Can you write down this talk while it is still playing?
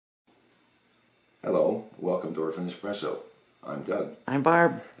Hello, welcome to Orphan Espresso. I'm Doug. I'm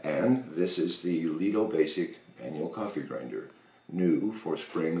Barb. And this is the LIDO Basic Annual Coffee Grinder, new for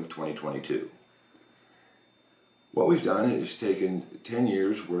spring of 2022. What we've done is taken 10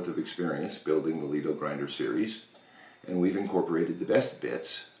 years worth of experience building the LIDO grinder series, and we've incorporated the best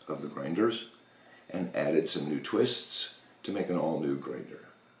bits of the grinders and added some new twists to make an all-new grinder.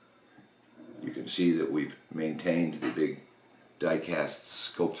 You can see that we've maintained the big die-cast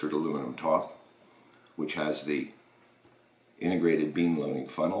sculptured aluminum top, which has the integrated bean loading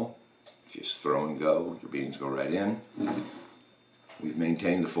funnel. Just throw and go, your beans go right in. We've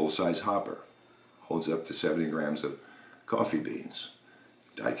maintained the full-size hopper. Holds up to 70 grams of coffee beans.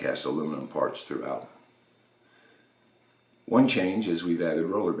 Die-cast aluminum parts throughout. One change is we've added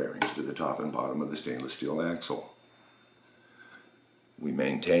roller bearings to the top and bottom of the stainless steel axle. We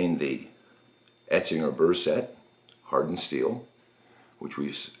maintain the Etzinger burr set, hardened steel, which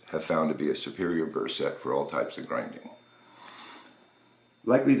we have found to be a superior burr set for all types of grinding.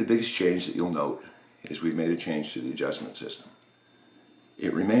 Likely the biggest change that you'll note is we've made a change to the adjustment system.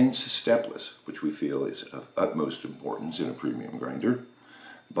 It remains stepless, which we feel is of utmost importance in a premium grinder,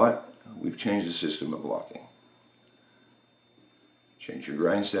 but we've changed the system of locking. Change your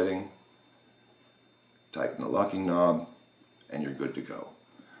grind setting, tighten the locking knob, and you're good to go.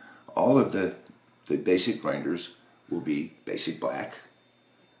 All of the basic grinders will be basic black,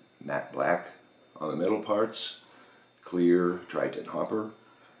 matte black on the middle parts, clear Triton hopper,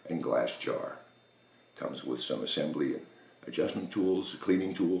 and glass jar. Comes with some assembly and adjustment tools,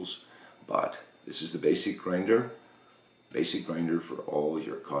 cleaning tools, but this is the basic grinder for all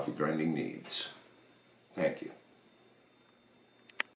your coffee grinding needs. Thank you.